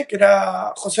Coyote, que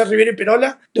era José Rivera y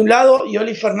Perola, de un lado, y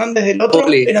Oli Fernández del otro.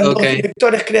 Eran 2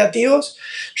 directores creativos.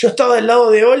 Yo estaba del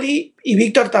lado de Oli y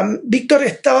Víctor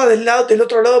estaba del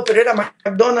otro lado, pero era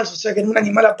McDonald's, o sea que era un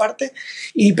animal aparte,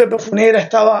 y Pepe Funegra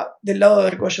estaba del lado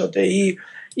del Coyote.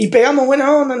 Y pegamos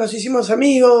buena onda, nos hicimos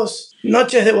amigos,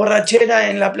 noches de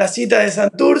borrachera en la placita de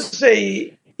Santurce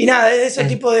y nada, es ese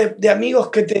tipo de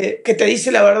amigos que te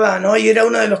dice la verdad, ¿no? Y era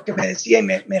uno de los que me decía y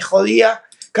me jodía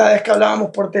cada vez que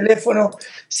hablábamos por teléfono,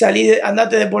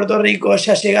 andate de Puerto Rico,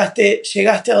 ya llegaste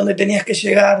a donde tenías que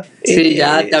llegar. Sí,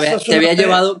 ya te había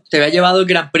llevado el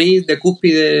Grand Prix de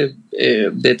Cúspide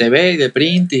de TV y de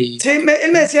Print. Sí,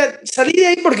 él me decía, salí de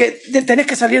ahí porque tenés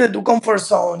que salir de tu comfort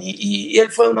zone. Y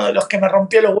él fue uno de los que me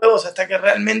rompió los huevos hasta que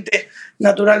realmente,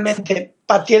 naturalmente,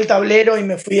 pateé el tablero y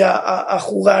me fui a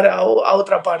jugar a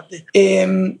otra parte.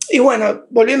 Y bueno,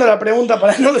 volviendo a la pregunta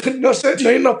para no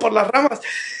irnos por las ramas,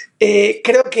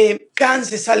 creo que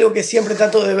Cannes es algo que siempre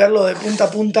trato de verlo de punta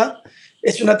a punta.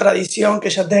 Es una tradición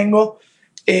que ya tengo.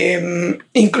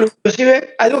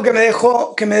 Inclusive algo que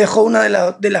me dejó una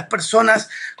de las personas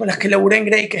con las que laburé en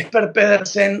Grey, que es Per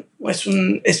Pedersen,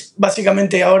 es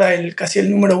básicamente ahora casi el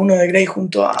número 1 de Grey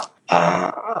junto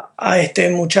a este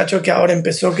muchacho que ahora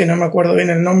empezó, que no me acuerdo bien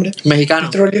el nombre.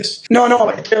 ¿Mexicano? Petróleos.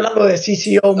 No, estoy hablando de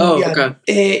CCO mundial.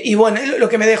 Okay. Y bueno, lo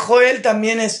que me dejó él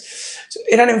también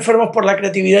eran enfermos por la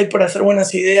creatividad y por hacer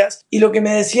buenas ideas. Y lo que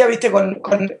me decía, viste, con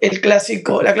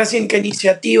la clásica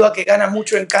iniciativa que gana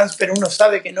mucho en Cannes, pero uno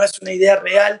sabe que no es una idea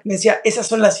real, me decía, esas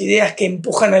son las ideas que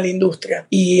empujan a la industria.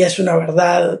 Y es una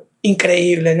verdad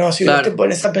increíble, ¿no? Si vos te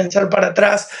pones a pensar para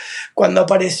atrás, cuando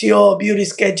apareció Beauty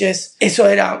Sketches, eso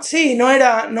era, sí, no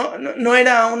era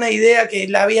una idea que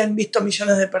la habían visto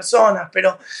millones de personas,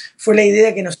 pero fue la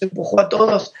idea que nos empujó a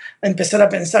todos a empezar a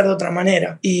pensar de otra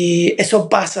manera. Y eso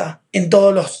pasa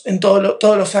todos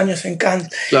los años en Cannes.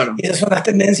 Claro. Y esas son las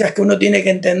tendencias que uno tiene que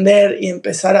entender y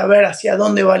empezar a ver hacia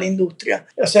dónde va la industria.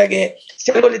 O sea que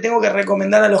si algo le tengo que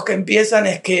recomendar a los que empiezan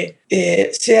es que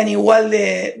sean igual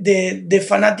de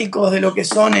fanáticos de lo que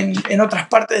son en otras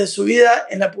partes de su vida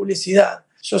en la publicidad.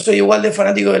 Yo soy igual de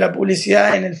fanático de la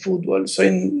publicidad en el fútbol.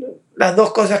 Soy las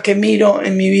dos cosas que miro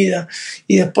en mi vida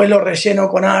y después lo relleno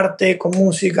con arte, con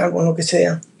música, con lo que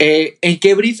sea. ¿En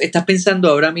qué brief estás pensando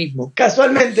ahora mismo?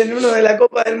 Casualmente en uno de la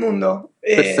Copa del Mundo.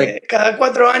 Cada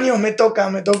 4 años me tocó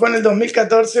en el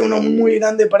 2014 uno muy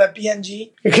grande para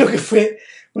P&G, que creo que fue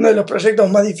uno de los proyectos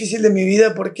más difíciles de mi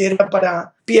vida porque era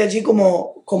para P&G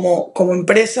como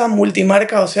empresa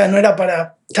multimarca, o sea, no era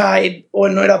para Tide o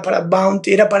no era para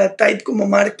Bounty, era para Tide como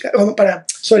marca, para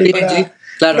P&G,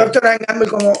 claro. Procter & Gamble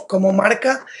como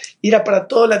marca, y era para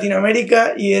toda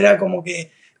Latinoamérica y era como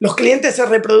que los clientes se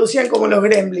reproducían como los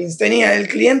gremlins. Tenía el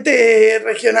cliente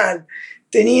regional,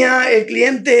 tenía el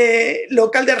cliente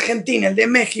local de Argentina, el de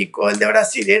México, el de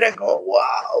Brasil, era como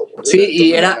wow. Sí,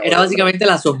 y era básicamente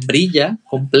la sombrilla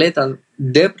completa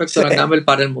de Procter & Gamble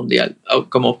para el Mundial,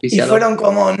 como oficial. Y fueron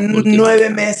como 9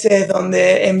 meses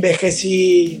donde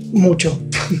envejecí mucho.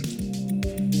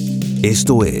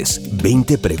 Esto es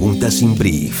 20 preguntas sin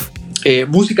brief.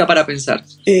 Música para pensar.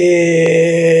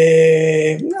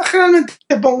 Generalmente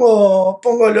pongo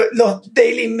los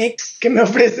daily mix que me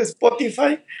ofrece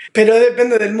Spotify, pero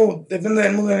depende del mood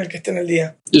en el que esté en el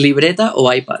día. ¿Libreta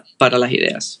o iPad para las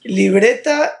ideas?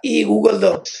 Libreta y Google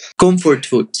Docs. Comfort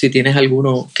food, si tienes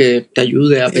alguno que te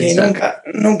ayude a pensar.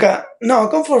 Nunca. No,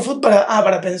 comfort food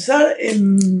para pensar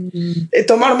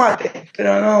tomar mate,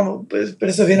 pero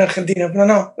eso es bien argentino, pero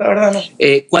no, la verdad no.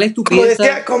 ¿Cuál es tu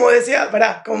pieza? Como decía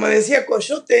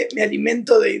Coyote, me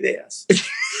alimento de ideas.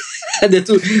 de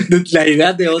las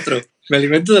ideas de otro. Me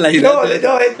alimento de las ideas de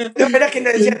otro. No, verás que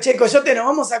no decía, che, Coyote, nos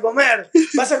vamos a comer.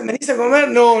 ¿Venís a comer?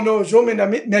 No, yo me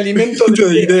alimento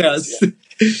de ideas.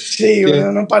 Sí,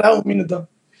 bueno, no paraba un minuto.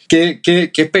 ¿Qué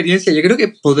experiencia? Yo creo que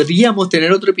podríamos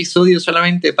tener otro episodio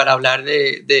solamente para hablar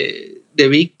de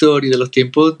Víctor y de los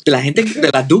tiempos, de la gente, de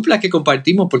las duplas que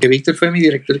compartimos, porque Víctor fue mi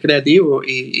director creativo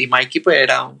y Mikey pues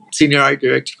era un senior art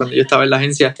director cuando yo estaba en la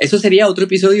agencia. Eso sería otro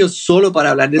episodio solo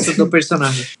para hablar de esos dos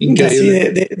personajes.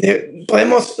 Increíble. Sí,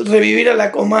 podemos revivir a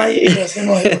la Comay y lo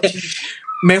hacemos de cochino.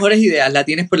 Mejores ideas, ¿la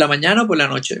tienes por la mañana o por la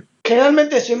noche?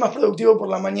 Generalmente soy más productivo por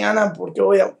la mañana porque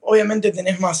obviamente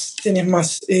tenés más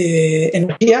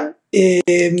energía,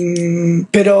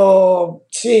 pero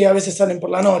sí, a veces salen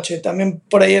por la noche. También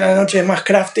por ahí en la noche es más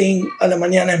crafting, a la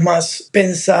mañana es más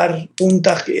pensar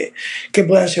puntas que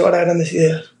puedan llevar a grandes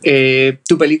ideas.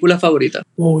 ¿Tu película favorita?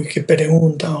 Uy, qué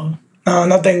pregunta.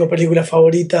 No tengo película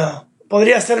favorita.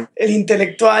 Podría ser el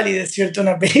intelectual y decirte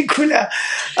una película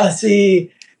así...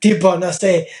 Tipo, no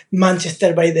sé,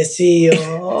 Manchester by the Sea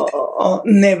o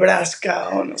Nebraska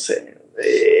o no sé,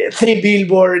 Three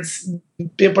Billboards,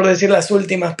 por decir las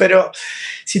últimas, pero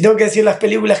si tengo que decir las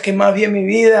películas que más vi en mi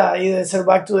vida, ahí debe ser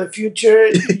Back to the Future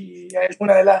y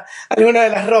alguna de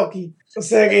las Rocky. O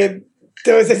sea que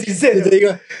te voy a ser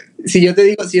sincero. Si yo te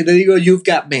digo You've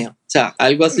Got Mail, o sea,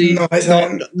 algo así. No,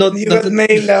 You've Got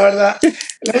Mail, la verdad.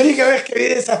 La única vez que vi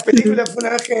de esas películas fue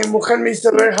una vez que mi mujer me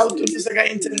hizo ver How to Lose a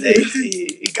Guy in 10 Days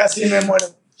y casi me muero.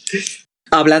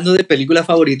 Hablando de película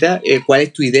favorita, ¿cuál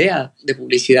es tu idea de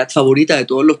publicidad favorita de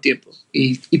todos los tiempos?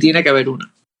 Y tiene que haber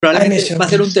una. Probablemente va a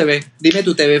ser un TV. Dime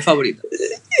tu TV favorita.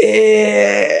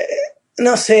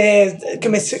 No sé, que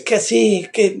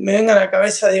me venga a la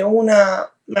cabeza de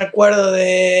una. Me acuerdo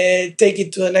de Take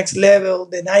It to the Next Level,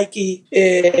 de Nike,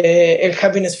 el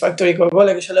Happiness Factory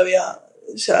Coca-Cola, que yo lo había...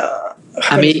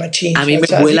 A mí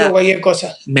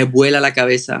me vuela la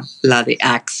cabeza la de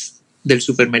Axe del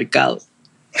supermercado.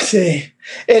 Sí,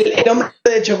 el hombre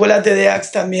de chocolate de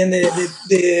Axe también,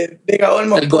 de Vega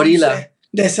Olmos, el gorila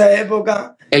de esa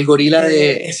época. El gorila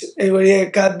de... el gorila de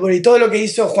Cadbury. Todo lo que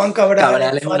hizo Juan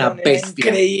Cabral es una bestia.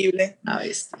 Increíble. Una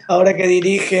bestia. Ahora que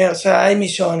dirige, o sea, hay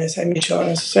millones.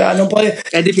 O sea, no puede...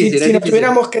 Es difícil, si nos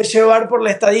tuviéramos que llevar por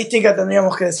la estadística,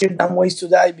 tendríamos que decir Dumb Ways to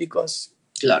Die because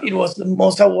it was the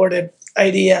most awarded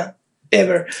idea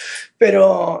ever.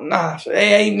 Pero nada,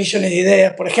 hay millones de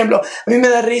ideas. Por ejemplo, a mí me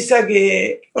da risa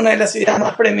que una de las ideas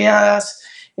más premiadas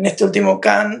en este último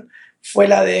Cannes fue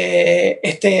la de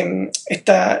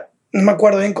esta, no me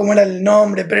acuerdo bien cómo era el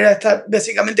nombre, pero era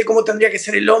básicamente cómo tendría que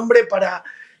ser el hombre para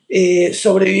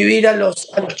sobrevivir a los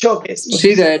choques. No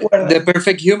sí, the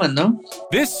Perfect Human, ¿no?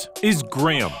 This is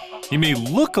Graham. He may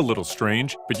look a little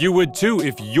strange, but you would too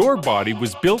if your body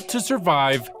was built to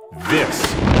survive this.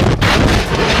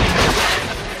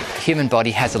 The human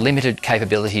body has a limited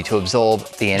capability to absorb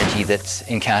the energy that's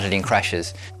encountered in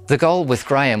crashes. The goal with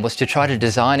Graham was to try to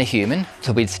design a human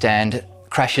to withstand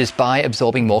crashes by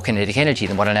absorbing more kinetic energy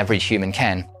than what an average human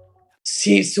can.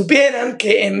 Si supieran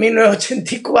que en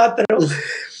 1984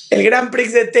 el Grand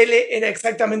Prix de tele era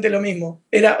exactamente lo mismo.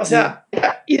 Era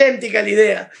idéntica la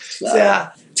idea. O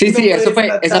sea, sí,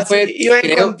 esa fue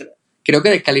creo que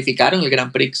descalificaron el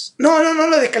Grand Prix. No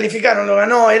lo descalificaron, lo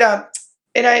ganó. Era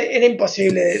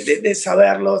imposible de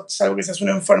saberlo, salvo que seas un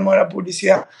enfermo de la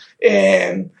publicidad.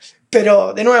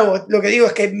 Pero, de nuevo, lo que digo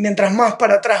es que mientras más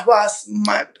para atrás vas,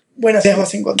 más buenas ideas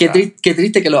vas a encontrar. Qué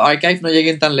triste que los archives no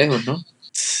lleguen tan lejos, ¿no?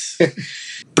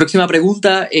 Próxima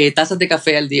pregunta, tazas de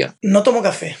café al día. No tomo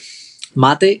café.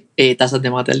 Mate, tazas de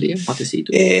mate al día,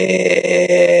 matecito.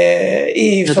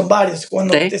 Y son varios.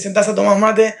 Cuando te sentás a tomar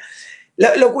mate...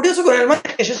 Lo curioso con el mate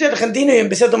es que yo soy argentino y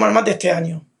empecé a tomar mate este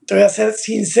año. Te voy a ser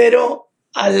sincero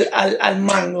al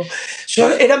mango.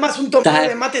 Yo era más un tomador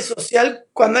de mate social.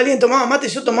 Cuando alguien tomaba mate,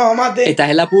 yo tomaba mate.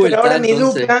 Estás en la pubertad, pero ahora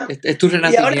entonces, mi dupla, es tu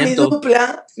renacimiento. Y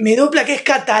ahora mi dupla que es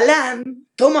catalán,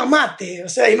 toma mate. O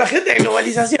sea, imagínate la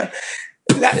globalización.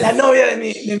 La novia de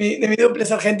mi dupla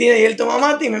es argentina y él toma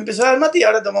mate y me empezó a dar mate y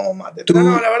ahora tomamos mate. Pero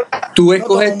no, la verdad, ¿tú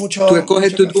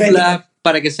escoges tu dupla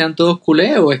para que sean todos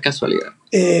culés o es casualidad?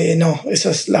 No, eso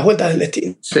es las vueltas del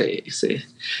destino. Sí.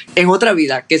 En otra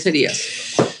vida, ¿qué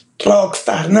serías?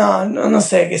 Rockstar, no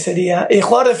sé qué sería.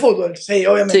 Jugador de fútbol, sí,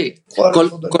 obviamente. Sí.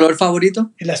 ¿Color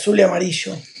favorito? El azul y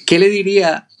amarillo. ¿Qué le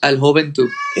diría al joven tú?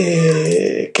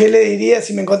 ¿Qué le diría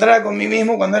si me encontrara con mí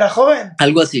mismo cuando era joven?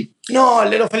 Algo así. No,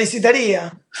 le lo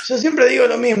felicitaría. Yo siempre digo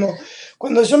lo mismo.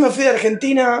 Cuando yo me fui de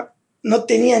Argentina, no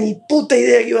tenía ni puta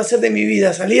idea qué iba a hacer de mi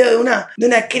vida. Salía de una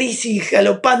crisis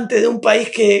galopante de un país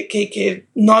que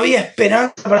no había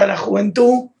esperanza para la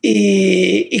juventud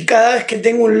y cada vez que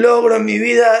tengo un logro en mi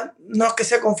vida, no es que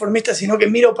sea conformista, sino que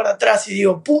miro para atrás y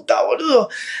digo, puta, boludo,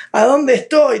 ¿a dónde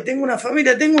estoy? Tengo una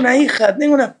familia, tengo una hija,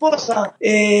 tengo una esposa,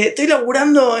 estoy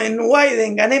laburando en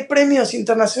Widen, gané premios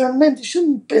internacionalmente, yo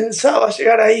no pensaba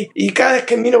llegar ahí. Y cada vez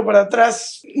que miro para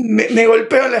atrás, me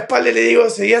golpeo en la espalda y le digo,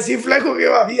 seguí así flaco que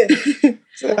vas bien.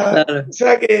 O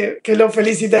sea que lo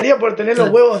felicitaría por tener los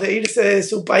huevos de irse de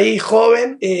su país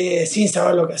joven sin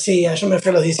saber lo que hacía. Yo me fui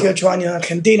a los 18 años de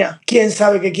Argentina. ¿Quién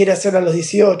sabe qué quiere hacer a los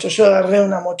 18? Yo agarré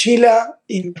una mochila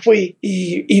y me fui.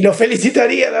 Y lo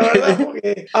felicitaría, la verdad,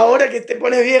 porque ahora que te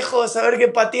pones viejo, saber que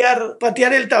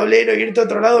patear el tablero y irte a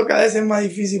otro lado cada vez es más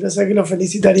difícil. O sea que lo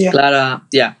felicitaría. Claro,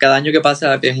 cada año que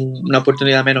pasa es una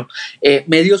oportunidad menos.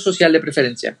 ¿Medio social de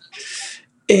preferencia?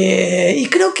 Y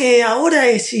creo que ahora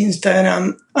es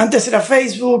Instagram. Antes era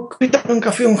Facebook. Twitter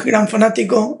nunca fui un gran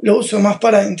fanático. Lo uso más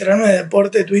para enterarme de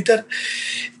deporte, Twitter.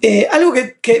 Algo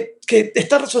que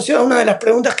está asociado a una de las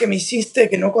preguntas que me hiciste,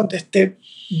 que no contesté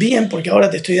bien, porque ahora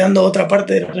te estoy dando otra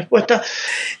parte de la respuesta,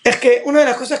 es que una de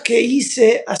las cosas que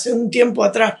hice hace un tiempo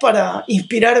atrás para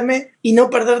inspirarme y no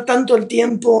perder tanto el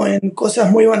tiempo en cosas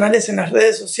muy banales en las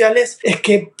redes sociales es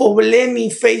que poblé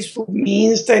mi Facebook, mi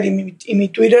Instagram y mi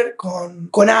Twitter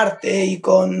con arte y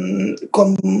con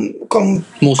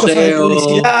museo, cosas de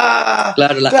publicidad,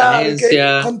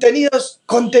 agencia,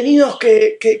 contenidos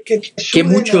que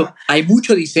hay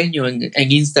mucho diseño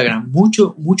en Instagram,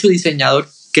 mucho diseñador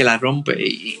que la rompe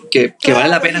y que vale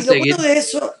la pena seguir.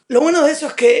 Lo bueno de eso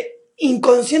es que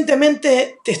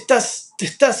inconscientemente te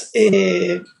estás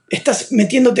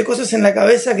metiéndote cosas en la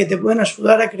cabeza que te pueden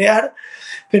ayudar a crear,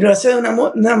 pero lo haces de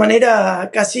una manera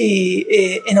casi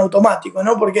en automático,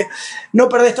 ¿no? Porque no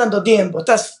perdés tanto tiempo.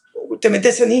 Te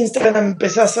metes en Instagram,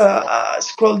 empezás a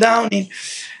scroll down y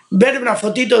ver una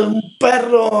fotito de un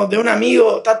perro, de un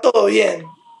amigo, está todo bien.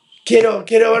 Quiero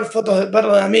ver fotos de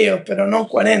perros de amigos, pero no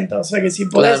 40. O sea que si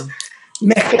podés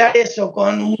mezclar eso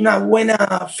con una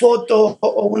buena foto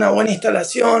o una buena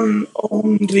instalación o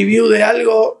un review de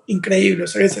algo, increíble. O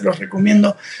sea que se los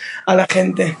recomiendo a la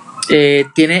gente.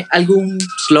 ¿Tiene algún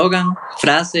slogan,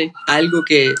 frase, algo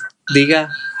que diga,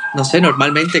 no sé,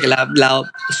 normalmente que la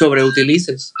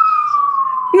sobreutilices?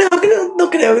 No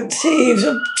creo. Sí,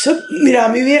 mira,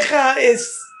 mi vieja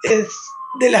es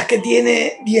de las que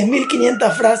tiene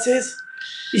 10.500 frases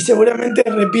y seguramente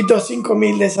repito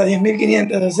 5.000 de esas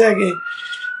 10.500. O sea que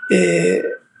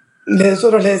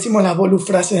nosotros le decimos las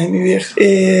bolufrases de mi vieja.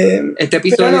 Este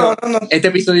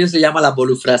episodio se llama las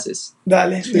bolufrases.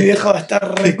 Dale, mi vieja va a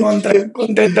estar recontra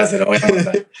contenta, se lo voy a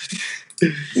contar.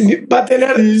 Va a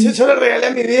tener, yo le regalé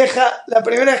a mi vieja la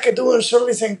primera vez que tuve un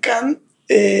shortlist en Cannes.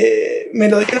 Me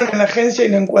lo dieron en la agencia y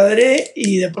lo encuadré,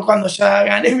 y después cuando ya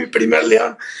gané mi primer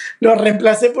león lo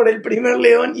reemplacé por el primer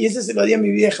león y ese se lo di a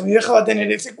mi vieja. Mi vieja va a tener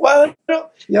ese cuadro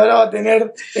y ahora va a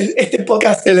tener este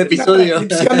podcast, el episodio,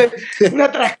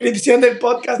 una transcripción del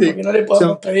podcast, sí, porque no le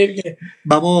podemos pedir que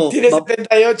tiene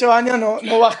 78 años, no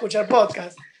va a escuchar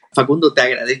podcast. Facundo, te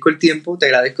agradezco el tiempo, te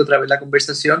agradezco otra vez la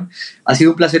conversación. Ha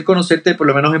sido un placer conocerte, por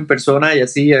lo menos en persona y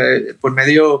así por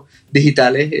medios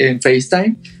digitales en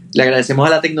FaceTime. Le agradecemos a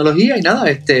la tecnología y nada,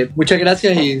 muchas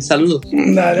gracias y saludos.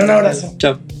 Dale, un abrazo.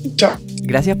 Chao. Chao.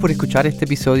 Gracias por escuchar este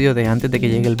episodio de Antes de que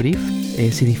llegue el brief.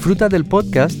 Si disfrutas del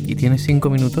podcast y tienes 5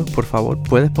 minutos, por favor,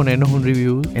 puedes ponernos un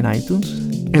review en iTunes.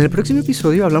 En el próximo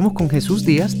episodio hablamos con Jesús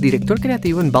Díaz, director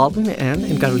creativo en Baldwin Ann,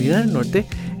 en Carolina del Norte,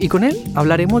 y con él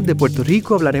hablaremos de Puerto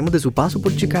Rico, hablaremos de su paso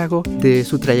por Chicago, de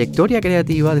su trayectoria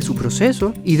creativa, de su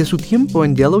proceso y de su tiempo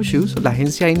en Yellow Shoes, la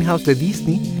agencia in-house de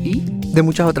Disney, y de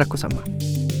muchas otras cosas más.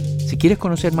 Si quieres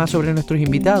conocer más sobre nuestros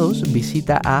invitados,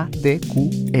 visita adqleb.com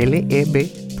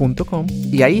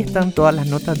y ahí están todas las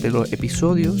notas de los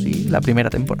episodios y la primera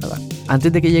temporada.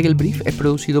 Antes de que llegue el brief es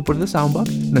producido por The Soundbox,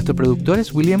 nuestro productor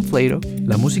es William Flato,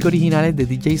 la música original es de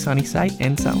DJ Sunnyside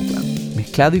en SoundCloud,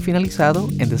 mezclado y finalizado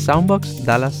en The Soundbox,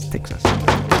 Dallas, Texas.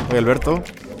 Oye Alberto,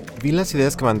 vi las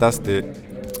ideas que mandaste.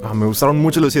 Me gustaron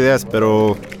mucho las ideas,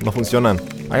 pero no funcionan.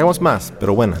 Hagamos más,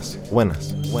 pero buenas.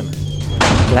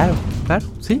 Claro,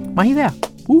 sí, más ideas.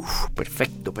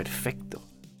 Perfecto.